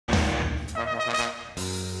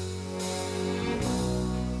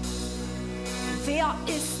Wer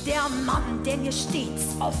ist der Mann, der mir stets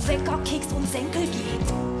auf Wecker, Keks und Senkel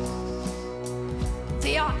geht?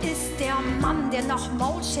 Wer ist der Mann, der nach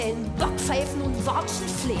Maulschellen, Backpfeifen und Watschen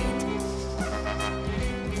fleht?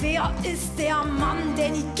 Wer ist der Mann, der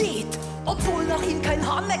nie geht, obwohl nach ihm kein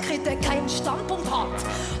Hahn mehr kräht, der keinen Standpunkt hat,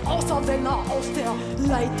 außer wenn er auf der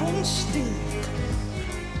Leitung steht?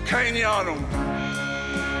 Keine Ahnung.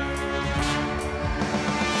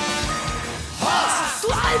 Horst! Du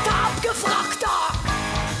alter Abgefragter!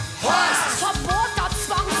 Horst! Verbohrter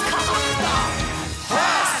Zwangscharakter!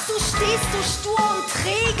 Horst! Du stehst so stur und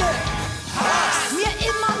träge! Horst! Mir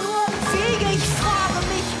immer nur im Wege, ich frage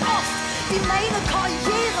mich oft, wie meine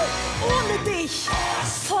Karriere ohne dich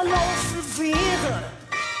verlaufen wäre.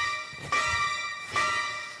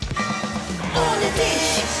 Ohne dich,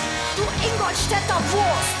 du Ingolstädter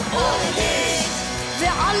Wurst, Ohne dich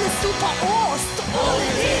wär alles super Ost. Ohne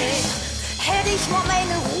dich hätte ich nur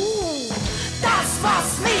meine Ruhe. Das, was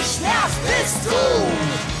mich nervt, bist du.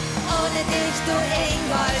 Ohne dich, du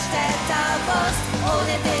Ingolstädter Wurst,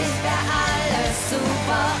 ohne dich wär alles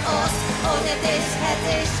super Ost. Ohne dich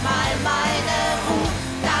hätte ich mal meine Ruhe.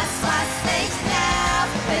 Das, was mich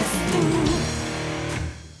nervt, bist du.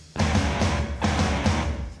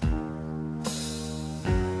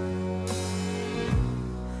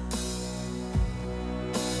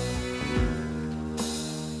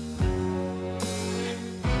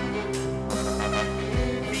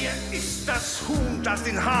 Wer ist das Huhn, das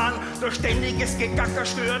den Hahn durch ständiges Gegacker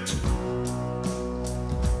stört?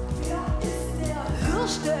 Wer ist der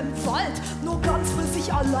Hirsch, der im Wald nur ganz für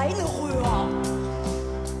sich alleine rührt?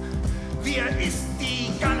 Wer ist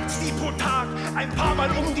die Gans, die pro Tag ein paar Mal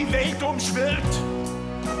um die Welt umschwirrt?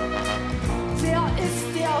 Wer ist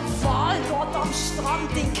der Wal dort am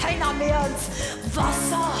Strand, den keiner mehr ins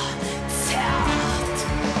Wasser zerrt?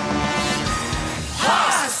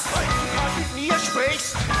 Horst! Weil du gerade mit mir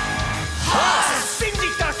sprichst? Horst! Finde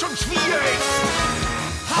ich das schon schwierig?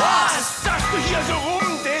 Horst! Dass du hier so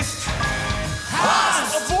rumdisst?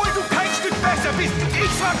 Horst! Obwohl du kein Stück besser bist.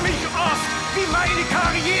 Ich frag mich oft, wie meine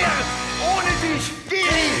Karriere ohne dich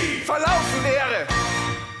verlaufen wäre.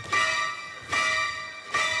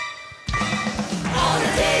 Ohne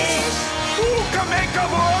dich, Du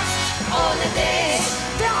Kameckerwurst! ohne dich,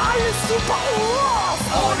 Wär alles super Ost.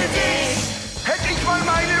 ohne dich, Hätte ich mal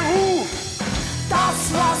meine Ruhe. Das,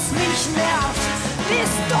 was mich nervt,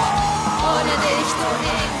 bist du. ohne dich, du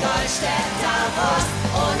Ingolstädter Wurst,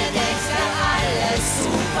 ohne dich wär alles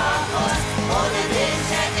super Ost. Ohne dich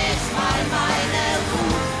hätte ich mal meine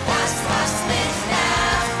Ruhe. Das, was mich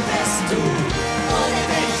nervt, bist du. Ohne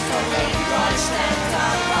dich, du Ingolstädter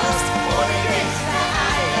Wurst, ohne dich wär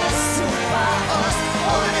alles super Ost.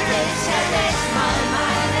 Ohne dich hätte ich mal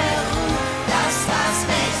meine Ruhe. Das, was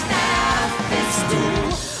mich nervt, bist du.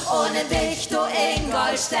 Ohne dich, du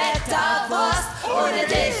Ingolstädter Wurst, ohne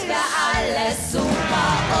dich wär alles super